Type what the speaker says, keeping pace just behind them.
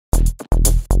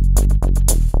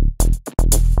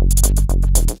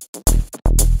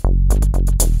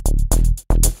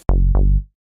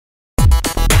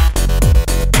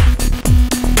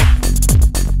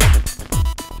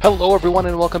Hello everyone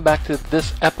and welcome back to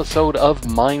this episode of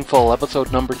Minefull,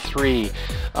 episode number 3.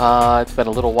 It's been a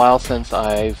little while since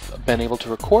I've been able to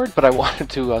record, but I wanted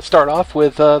to start off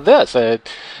with this.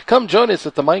 Come join us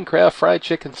at the Minecraft Fried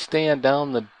Chicken stand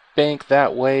down the bank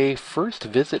that way. First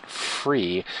visit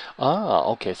free.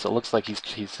 Okay, so it looks like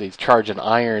he's charging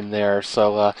iron there,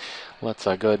 so let's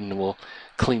go ahead and we'll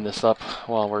clean this up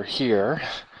while we're here.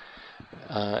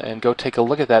 And go take a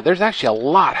look at that. There's actually a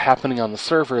lot happening on the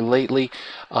server lately.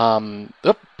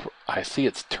 I see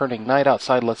it's turning night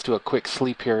outside. Let's do a quick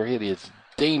sleep here. It is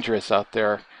dangerous out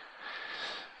there.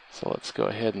 So let's go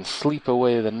ahead and sleep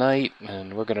away the night.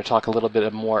 And we're going to talk a little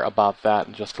bit more about that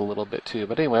in just a little bit too.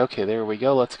 But anyway, okay, there we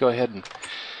go. Let's go ahead and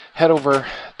head over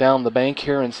down the bank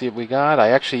here and see what we got. I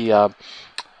actually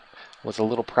was a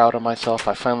little proud of myself.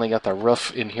 I finally got the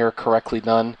roof in here correctly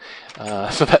done,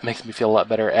 so that makes me feel a lot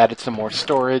better. Added some more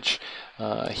storage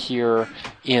here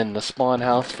in the spawn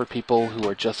house for people who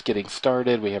are just getting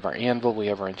started. We have our anvil, we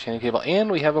have our enchanting table, and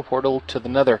we have a portal to the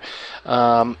nether.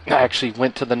 I actually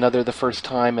went to the nether the first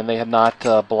time and they had not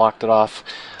blocked it off.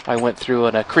 I went through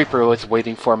and a creeper was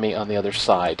waiting for me on the other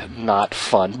side. Not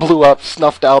fun. Blew up,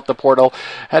 snuffed out the portal.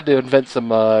 Had to invent some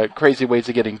crazy ways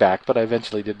of getting back, but I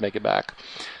eventually did make it back.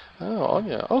 Oh,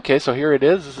 yeah. Okay, so here it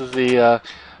is. This is the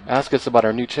ask us about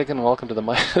our new chicken. Welcome to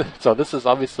the So this is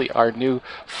obviously our new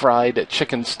fried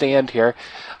chicken stand here.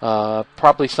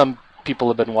 Probably some people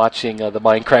have been watching the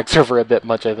Minecraft server a bit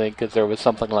much, I think, because there was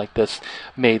something like this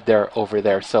made there over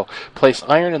there. So place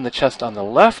iron in the chest on the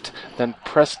left, then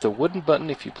press the wooden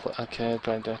button if you okay,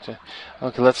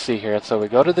 let's see here. So we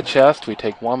go to the chest, we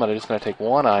take one, but I'm just going to take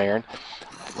one iron.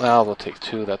 Well, we'll take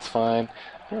two, that's fine.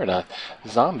 There's a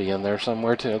zombie in there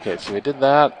somewhere too. Okay, so we did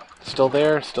that. Still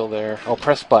there, still there. Oh,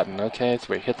 press button. Okay, so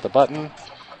we hit the button.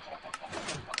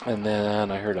 And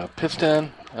then I heard a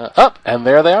piston. Up, and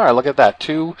there they are. Look at that.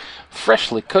 2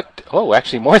 freshly cooked. Oh,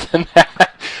 actually more than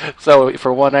that. So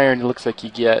for 1 iron, it looks like you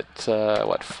get,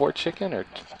 4 chicken? Or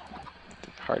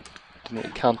hard to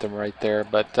count them right there.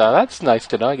 But that's nice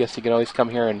to know. I guess you can always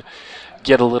come here and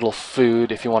get a little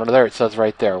food if you want it. There it says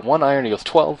right there, 1 iron equals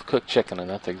 12 cooked chicken, and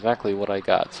that's exactly what I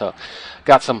got. So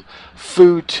got some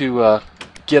food to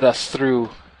get us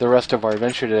through the rest of our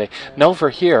adventure today. Now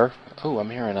over here, oh, I'm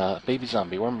hearing a baby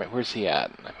zombie. Where's he at?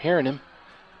 I'm hearing him.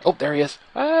 Oh, there he is.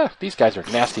 Ah, these guys are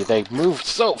nasty. They move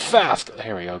so fast.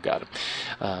 There we go, got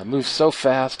him. Move so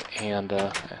fast, and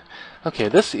okay,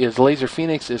 this is Laser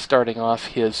Phoenix is starting off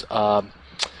his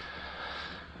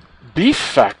beef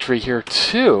factory here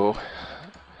too.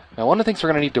 Now, one of the things we're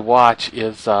going to need to watch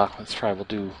is, let's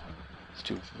do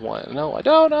one. No, I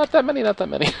don't, not that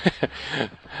many.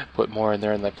 Put more in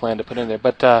there than I plan to put in there.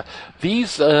 But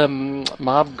these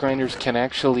mob grinders can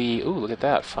actually, ooh, look at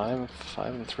that, 5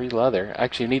 and 3 leather.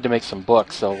 Actually, you need to make some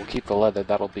books, so we'll keep the leather.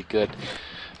 That'll be good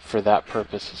for that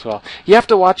purpose as well. You have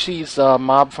to watch these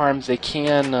mob farms. They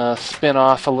can spin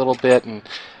off a little bit and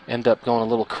end up going a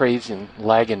little crazy and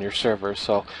lagging your server,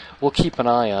 so we'll keep an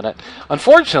eye on it.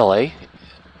 Unfortunately,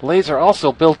 Laser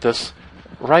also built this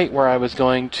right where I was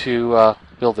going to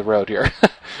build the road here.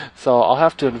 So I'll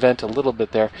have to invent a little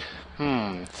bit there.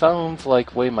 Sounds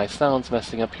like way my sound's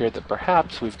messing up here, that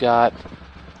perhaps we've got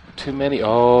too many.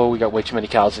 Oh, we got way too many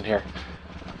cows in here.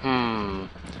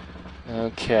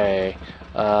 Okay.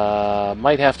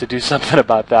 Might have to do something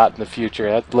about that in the future.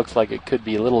 That looks like it could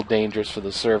be a little dangerous for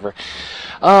the server.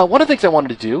 One of the things I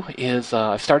wanted to do is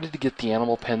I've started to get the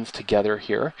animal pens together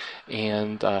here,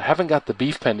 and haven't got the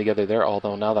beef pen together there,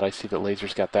 although now that I see that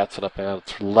Laser's got that set up,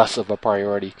 it's less of a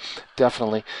priority,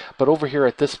 definitely. But over here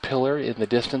at this pillar in the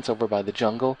distance, over by the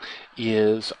jungle,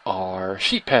 is our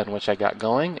sheep pen, which I got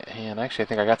going, and actually I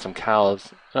think I got some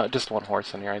cows. No, just 1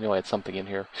 horse in here. I knew I had something in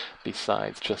here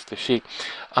besides just the sheep.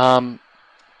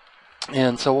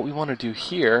 And so what we want to do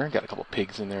here, got a couple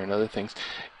pigs in there and other things,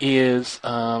 is,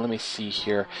 let me see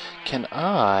here,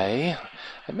 I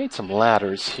made some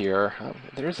ladders here.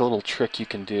 There's a little trick you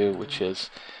can do, which is,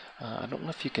 I don't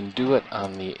know if you can do it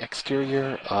on the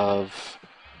exterior of,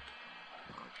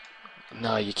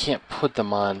 no, you can't put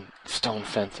them on stone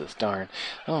fences, darn.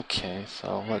 Okay,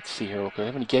 so let's see here. Do I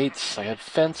have any gates? I have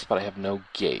fence, but I have no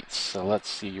gates. So let's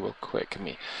see real quick. Let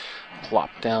me plop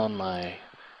down my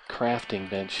crafting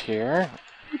bench here.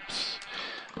 Oops.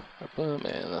 Boom,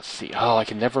 and let's see. Oh, I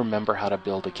can never remember how to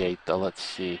build a gate, though. Let's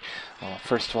see.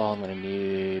 First of all, I'm going to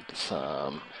need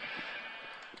some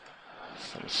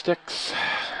sticks.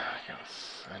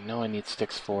 Yes, I know I need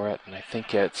sticks for it, and I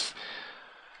think it's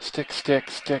stick,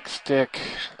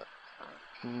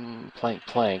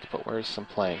 plank, but where's some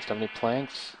planks? Do I have any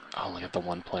planks? I only have the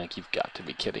 1 plank. You've got to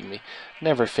be kidding me.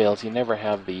 Never fails. You never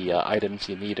have the items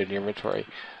you need in your inventory.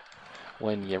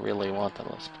 when you really want them.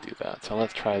 Let's do that. So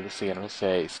let's try this again. We'll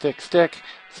say stick, stick,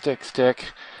 stick,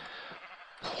 stick,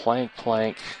 plank,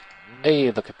 plank.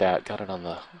 Hey, look at that. Got it on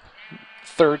the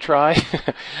third try.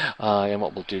 And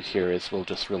what we'll do here is we'll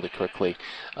just really quickly,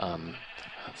 let's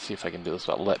see if I can do this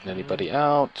without letting anybody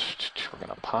out. We're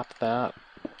going to pop that.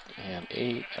 And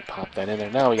 8, and pop that in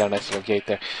there. Now we got a nice little gate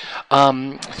there.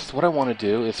 So what I want to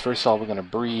do is, first of all, we're going to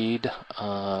breed.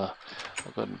 I'll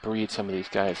go ahead and breed some of these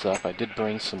guys up. I did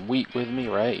bring some wheat with me,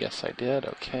 right? Yes, I did.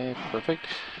 Okay, perfect.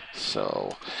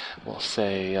 So we'll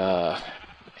say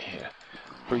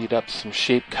breed up some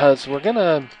sheep, because we're going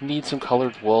to need some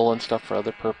colored wool and stuff for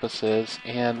other purposes.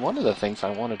 And one of the things I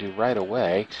want to do right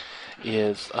away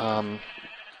is,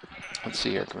 let's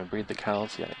see here, can we breed the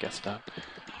cows? Yeah, I guess not.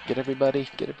 Get everybody,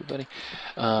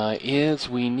 is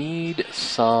we need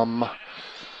some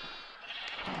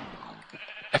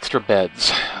extra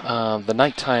beds. The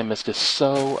nighttime is just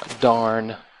so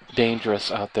darn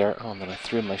dangerous out there. Oh, and then I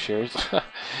threw my shears.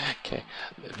 Okay,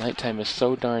 the nighttime is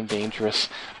so darn dangerous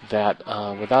that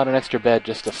without an extra bed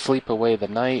just to sleep away the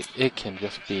night, it can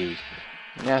just be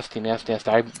nasty, nasty,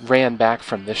 nasty. I ran back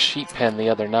from this sheep pen the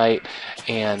other night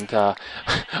and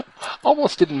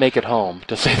almost didn't make it home,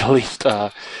 to say the least.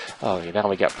 Oh, now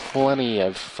we got plenty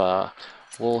of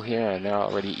wool here, and they're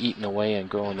already eating away and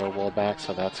growing their wool back,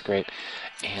 so that's great.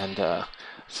 And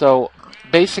so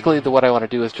basically what I want to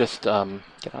do is just get out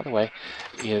of the way,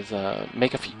 is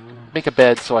make a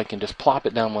bed so I can just plop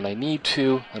it down when I need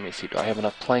to. Let me see, do I have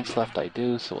enough planks left? I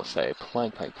do, so we'll say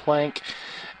plank, plank, plank.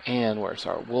 And where's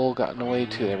our wool gotten away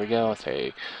to? There we go. Let's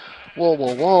say wool,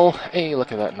 wool, wool. Hey,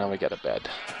 look at that. Now we got a bed.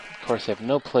 Of course, I have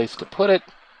no place to put it.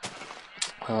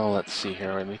 Oh, let's see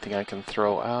here. Anything I can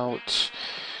throw out?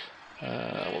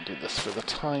 We'll do this for the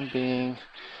time being.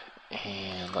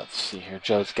 And let's see here.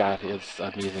 Joe's got his,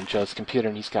 I'm using Joe's computer,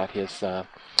 and he's got his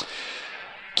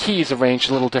keys arranged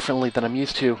a little differently than I'm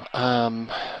used to.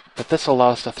 But this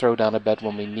allows us to throw down a bed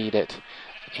when we need it.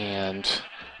 And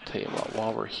I'll tell you what,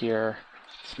 while we're here,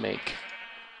 let's make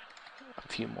a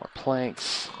few more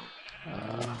planks.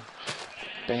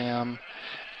 Bam.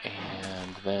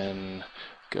 And then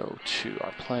go to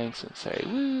our planks and say,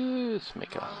 woo, let's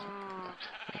make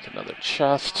another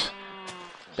chest.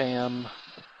 Bam.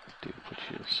 Put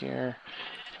you here.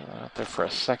 Out there for a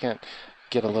second.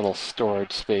 Get a little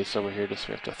storage space over here, just so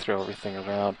we have to throw everything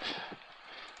around.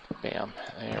 Bam.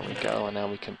 There we go. And now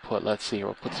we can put, let's see,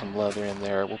 we'll put some leather in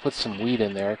there. We'll put some wheat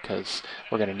in there, because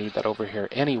we're going to need that over here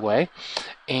anyway.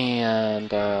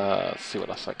 And let's see what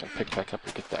else I can pick back up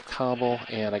to get that cobble.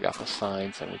 And I got the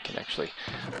signs, and we can actually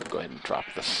go ahead and drop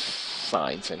the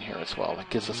signs in here as well. That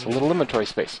gives us a little inventory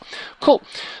space. Cool.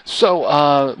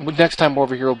 So next time we're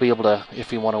over here, we'll be able to,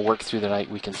 if we want to work through the night,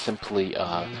 we can simply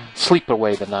sleep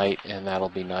away the night, and that'll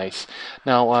be nice.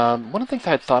 Now, one of the things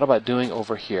I had thought about doing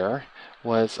over here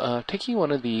was taking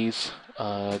one of these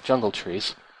jungle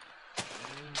trees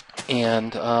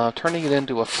and turning it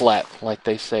into a flat, like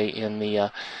they say in the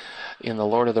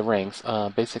Lord of the Rings.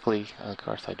 Basically, of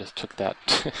course, I just took that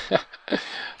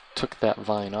took that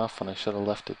vine off when I should have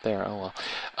left it there. Oh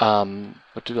well.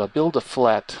 But to build a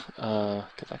flat,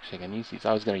 because actually I can use these.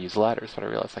 I was going to use ladders, but I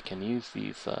realized I can use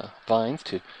these vines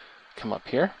to come up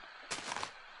here.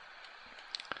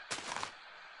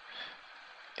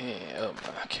 And,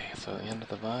 okay, so the end of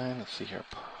the vine. Let's see here.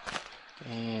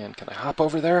 And can I hop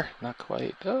over there? Not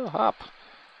quite. Oh, hop.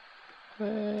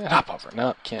 And hop over.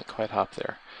 No, can't quite hop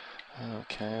there.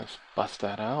 Okay, let's bust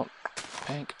that out.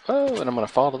 Bank. Oh, and I'm going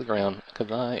to fall to the ground,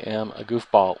 because I am a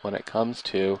goofball when it comes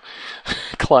to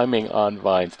climbing on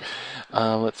vines.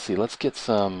 Let's see. Let's get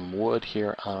some wood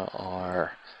here on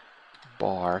our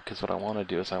bar, because what I want to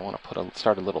do is I want to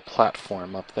start a little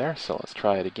platform up there. So let's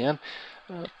try it again.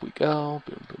 Up we go.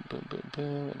 Boom, boom, boom, boom,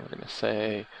 boom. And we're going to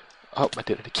say, oh, I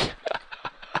did it again.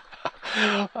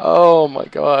 Oh my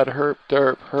god, herp,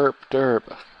 derp, herp, derp.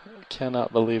 I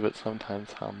cannot believe it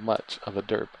sometimes how much of a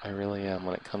derp I really am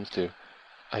when it comes to,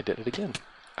 I did it again.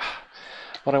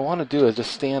 What I want to do is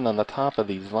just stand on the top of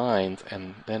these vines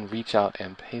and then reach out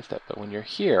and paste it. But when you're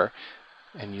here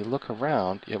and you look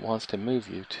around, it wants to move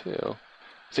you too.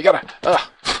 So you gotta,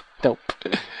 nope.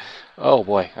 Oh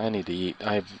boy, I need to eat.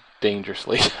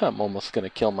 I'm almost gonna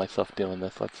kill myself doing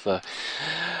this.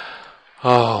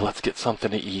 Let's get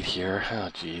something to eat here. Oh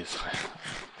geez.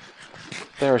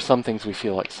 There are some things we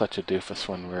feel like such a doofus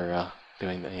when we're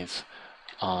doing these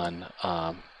on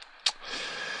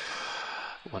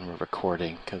when we're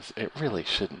recording, because it really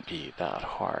shouldn't be that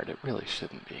hard. It really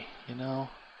shouldn't be, you know?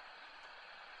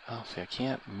 Oh, see, I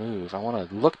can't move. I want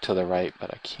to look to the right,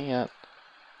 but I can't,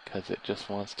 because it just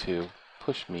wants to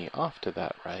push me off to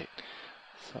that right.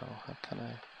 So how can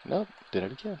I? Nope, did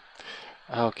it again.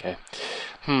 Okay.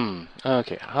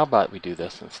 Okay, how about we do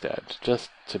this instead? Just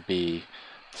to be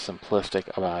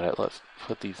simplistic about it, let's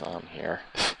put these on here.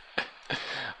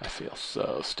 I feel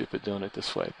so stupid doing it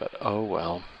this way, but oh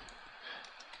well.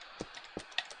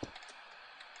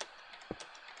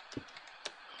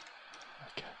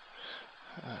 Okay.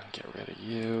 Get rid of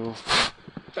you.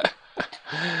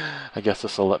 I guess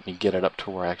this will let me get it up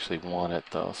to where I actually want it,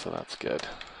 though, so that's good.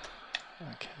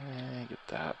 Okay, get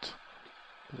that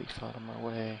leaf out of my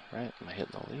way. Right? Am I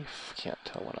hitting the leaf? Can't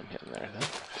tell when I'm hitting there,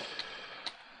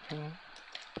 then.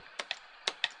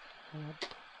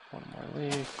 One more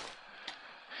leaf.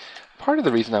 Part of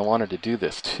the reason I wanted to do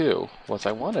this, too, was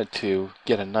I wanted to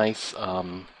get a nice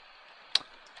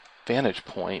vantage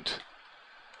point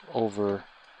over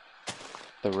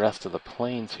the rest of the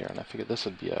plains here, and I figured this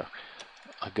would be a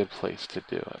good place to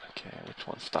do it. Okay, which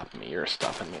one's stopping me? You're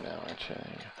stopping me now, aren't you?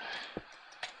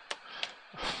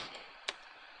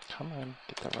 Come on,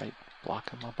 get the right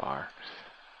block on my bar.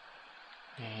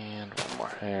 And one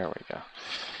more. There we go.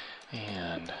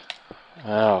 And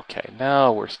okay,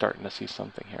 now we're starting to see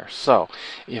something here. So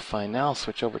if I now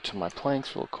switch over to my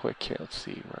planks real quick here, let's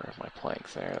see, where are my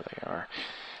planks? There they are.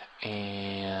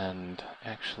 And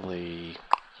actually,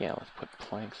 yeah, let's put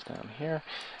planks down here,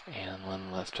 and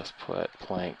then let's just put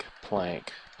plank,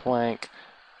 plank, plank,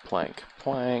 plank,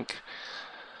 plank,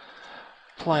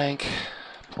 plank,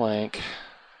 plank,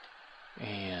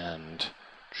 and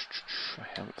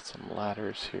I have some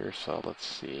ladders here, so let's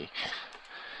see.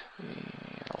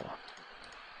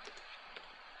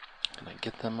 Can I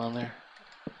get them on there?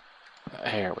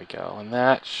 There we go, and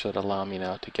that should allow me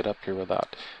now to get up here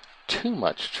without too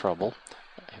much trouble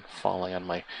and falling on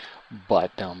my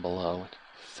butt down below.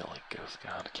 Silly goose,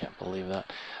 God, I can't believe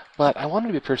that. But I wanted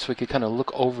to be a person so we could kind of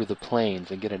look over the plains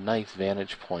and get a nice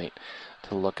vantage point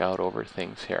to look out over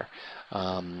things here.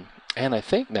 And I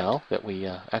think now that we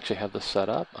actually have this set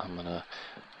up, I'm going to,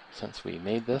 since we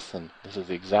made this, and this is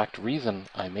the exact reason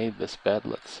I made this bed,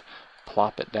 let's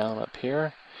plop it down up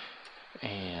here.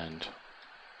 And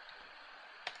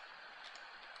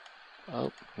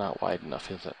oh, not wide enough,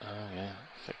 is it? Oh, yeah.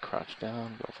 So crouch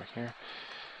down, go over here.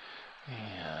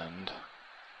 And,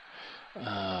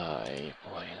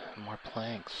 boy, more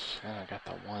planks. I got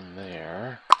the one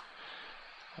there.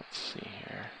 Let's see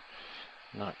here.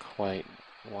 Not quite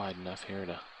wide enough here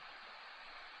to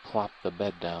plop the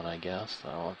bed down, I guess.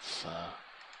 So let's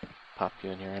pop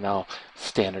you in here, and I'll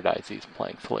standardize these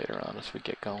planks later on as we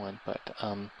get going. But,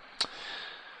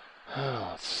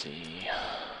 let's see.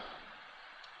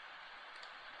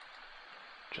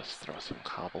 Just throw some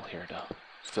cobble here to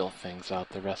fill things out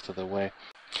the rest of the way.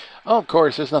 Oh, of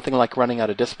course, there's nothing like running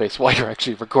out of disk space while you're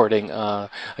actually recording.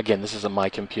 Again, this is my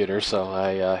computer, so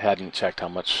I hadn't checked how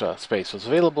much space was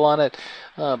available on it,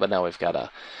 but now we've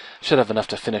got should have enough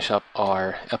to finish up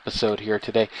our episode here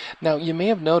today. Now, you may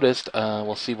have noticed,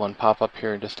 we'll see one pop up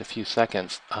here in just a few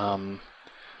seconds,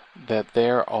 that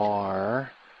there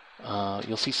are,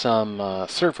 you'll see some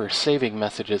server saving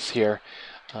messages here.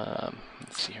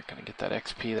 Let's see here, can I get that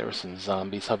XP? There were some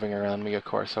zombies hovering around me, of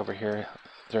course, over here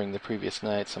during the previous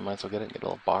night, so I might as well get it. Get a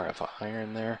little bar of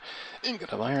iron there.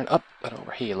 Ingot of iron up and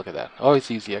over. Hey, look at that. Always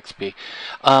easy XP.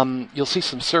 You'll see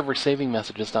some server saving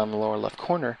messages down in the lower left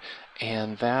corner,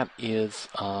 and that is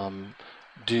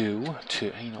due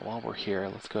to, while we're here,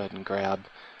 let's go ahead and grab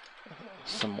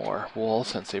some more wool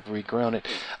since they've regrown it.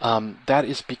 That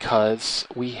is because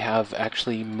we have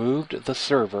actually moved the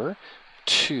server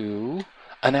to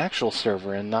an actual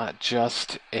server and not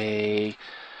just a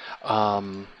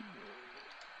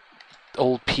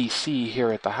old PC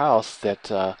here at the house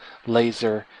that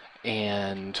Laser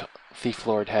and Thief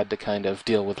Lord had to kind of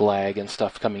deal with lag and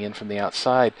stuff coming in from the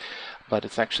outside. But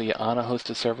it's actually on a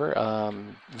hosted server.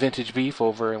 Vintage Beef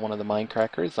over at one of the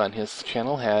Minecrackers on his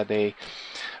channel had a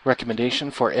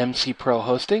recommendation for MC Pro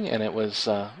hosting, and it was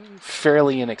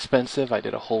fairly inexpensive. I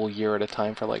did a whole year at a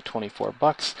time for like 24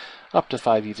 bucks, up to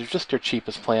 5 users, just their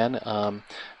cheapest plan,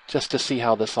 just to see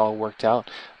how this all worked out.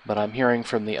 But I'm hearing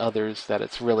from the others that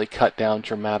it's really cut down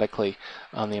dramatically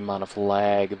on the amount of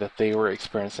lag that they were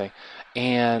experiencing,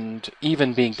 and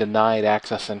even being denied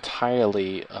access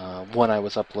entirely when I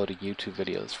was uploading YouTube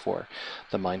videos for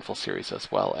the Minefull series,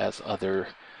 as well as other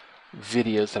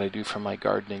videos that I do for my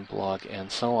gardening blog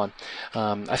and so on.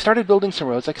 I started building some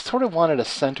roads. I sort of wanted a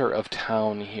center of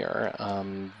town here.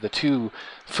 The two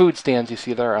food stands you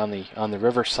see there on the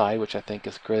riverside, which I think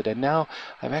is good. And now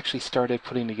I've actually started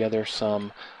putting together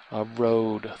some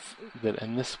road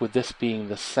and this being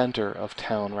the center of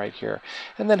town right here,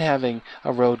 and then having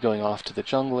a road going off to the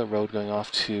jungle, a road going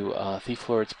off to Thief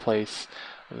Lord's place,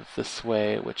 this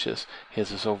way, which is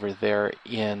his is over there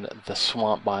in the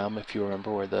swamp biome, if you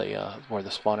remember where the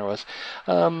spawner was.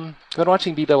 I've been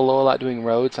watching BWO a lot doing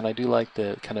roads, and I do like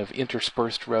the kind of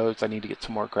interspersed roads. I need to get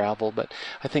some more gravel, but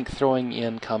I think throwing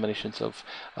in combinations of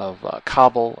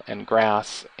cobble and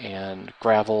grass and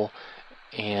gravel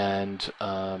and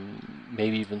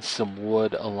maybe even some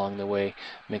wood along the way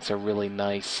makes a really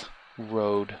nice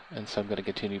road, and so I'm going to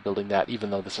continue building that,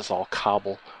 even though this is all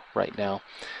cobble right now.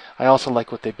 I also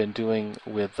like what they've been doing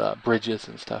with bridges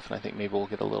and stuff, and I think maybe we'll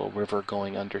get a little river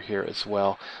going under here as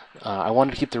well. I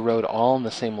wanted to keep the road all on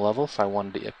the same level, so I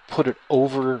wanted to put it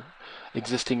over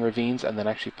existing ravines and then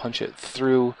actually punch it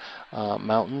through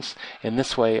mountains. And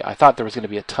this way, I thought there was going to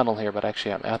be a tunnel here, but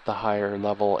actually I'm at the higher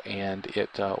level and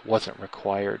it wasn't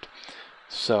required.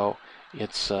 So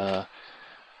it's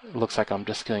looks like I'm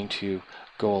just going to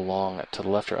go along to the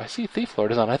left here. I see Thief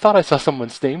Lord is on. I thought I saw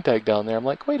someone's name tag down there. I'm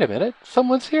like, wait a minute,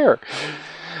 someone's here.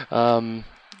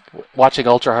 Watching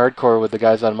Ultra Hardcore with the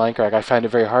guys on Minecraft, I find it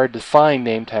very hard to find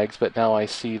name tags, but now I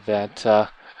see that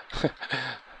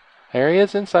there he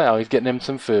is inside. Oh, he's getting him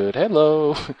some food.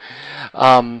 Hello.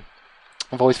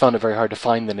 I've always found it very hard to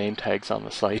find the name tags on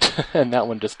the site, and that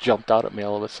one just jumped out at me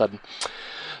all of a sudden.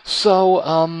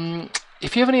 So,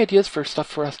 if you have any ideas for stuff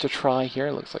for us to try here,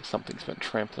 it looks like something's been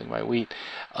trampling my wheat.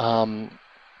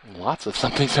 Lots of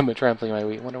something's been trampling my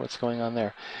wheat. I wonder what's going on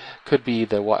there. Could be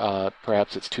the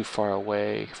perhaps it's too far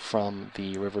away from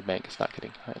the riverbank. It's not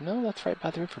getting. No, that's right by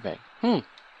the riverbank.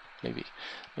 Maybe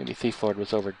Thief Lord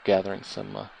was over gathering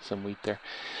some wheat there.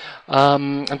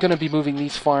 I'm going to be moving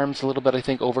these farms a little bit, I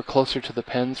think, over closer to the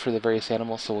pens for the various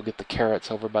animals. So we'll get the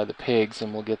carrots over by the pigs,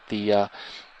 and we'll get the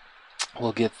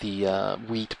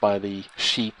wheat by the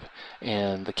sheep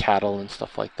and the cattle and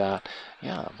stuff like that.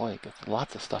 Yeah, boy,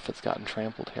 lots of stuff that's gotten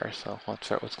trampled here, so let's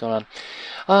start what's going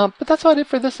on. But that's about it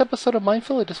for this episode of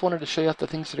Minefull. I just wanted to show you the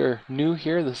things that are new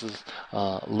here. This is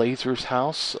Laser's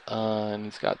house, and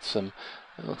he's got some,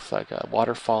 it looks like a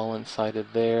waterfall inside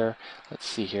of there. Let's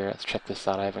see here. Let's check this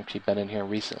out. I haven't actually been in here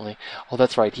recently. Oh,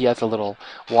 that's right. He has a little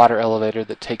water elevator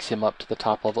that takes him up to the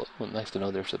top level. Well, nice to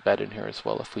know there's a bed in here as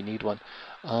well if we need one.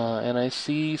 And I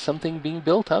see something being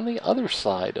built on the other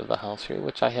side of the house here,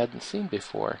 which I hadn't seen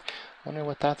before. Wonder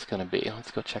what that's going to be. Let's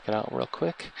go check it out real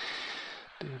quick.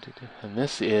 And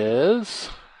this is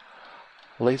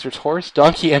Laser's Horse,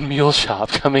 Donkey, and Mule Shop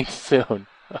coming soon.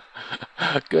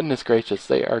 Goodness gracious,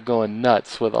 they are going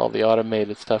nuts with all the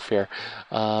automated stuff here.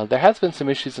 There has been some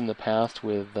issues in the past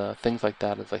with things like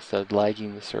that, as I said,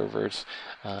 lagging the servers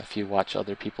if you watch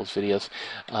other people's videos.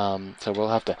 So we'll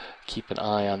have to keep an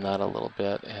eye on that a little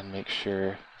bit and make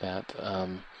sure that,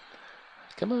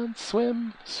 come on,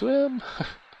 swim, swim.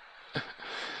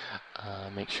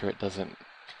 Make sure it doesn't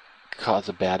cause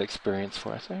a bad experience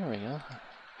for us. There we go.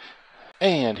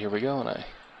 And here we go, and I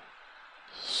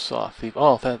saw Thief.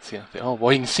 Oh, that's, yeah. Oh,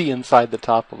 well, you can see inside the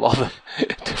top of all the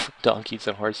different donkeys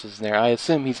and horses in there. I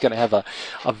assume he's going to have a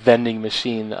vending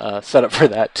machine set up for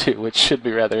that too, which should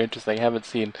be rather interesting. I haven't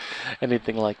seen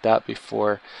anything like that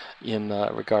before in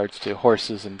regards to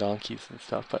horses and donkeys and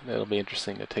stuff, but it'll be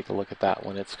interesting to take a look at that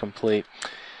when it's complete.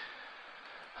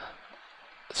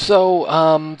 So,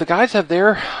 the guys have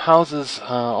their houses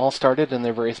all started and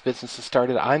their various businesses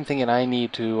started. I'm thinking I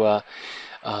need to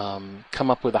come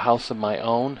up with a house of my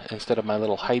own instead of my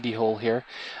little hidey hole here.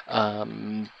 I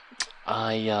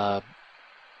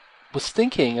was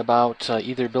thinking about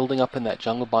either building up in that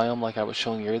jungle biome like I was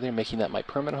showing you earlier, making that my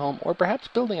permanent home, or perhaps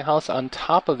building a house on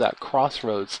top of that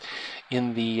crossroads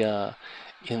in the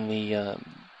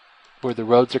where the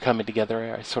roads are coming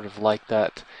together. I sort of like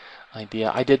that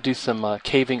idea. I did do some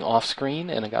caving off screen,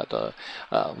 and I got a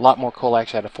lot more coal.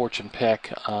 Actually, I had a fortune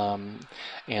pick,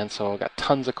 and so I got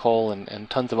tons of coal and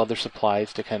tons of other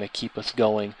supplies to kind of keep us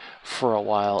going for a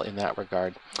while in that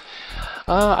regard.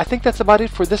 I think that's about it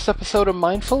for this episode of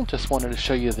Minefull. Just wanted to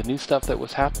show you the new stuff that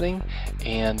was happening,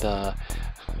 and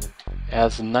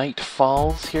as night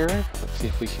falls here, let's see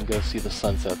if we can go see the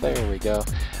sunset. There we go.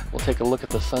 We'll take a look at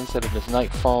the sunset as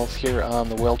night falls here on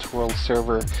the Welch World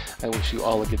server. I wish you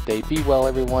all a good day. Be well,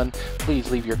 everyone.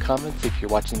 Please leave your comments. If you're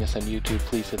watching this on YouTube,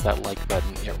 please hit that like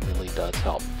button. It really does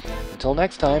help. Until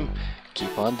next time,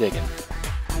 keep on digging.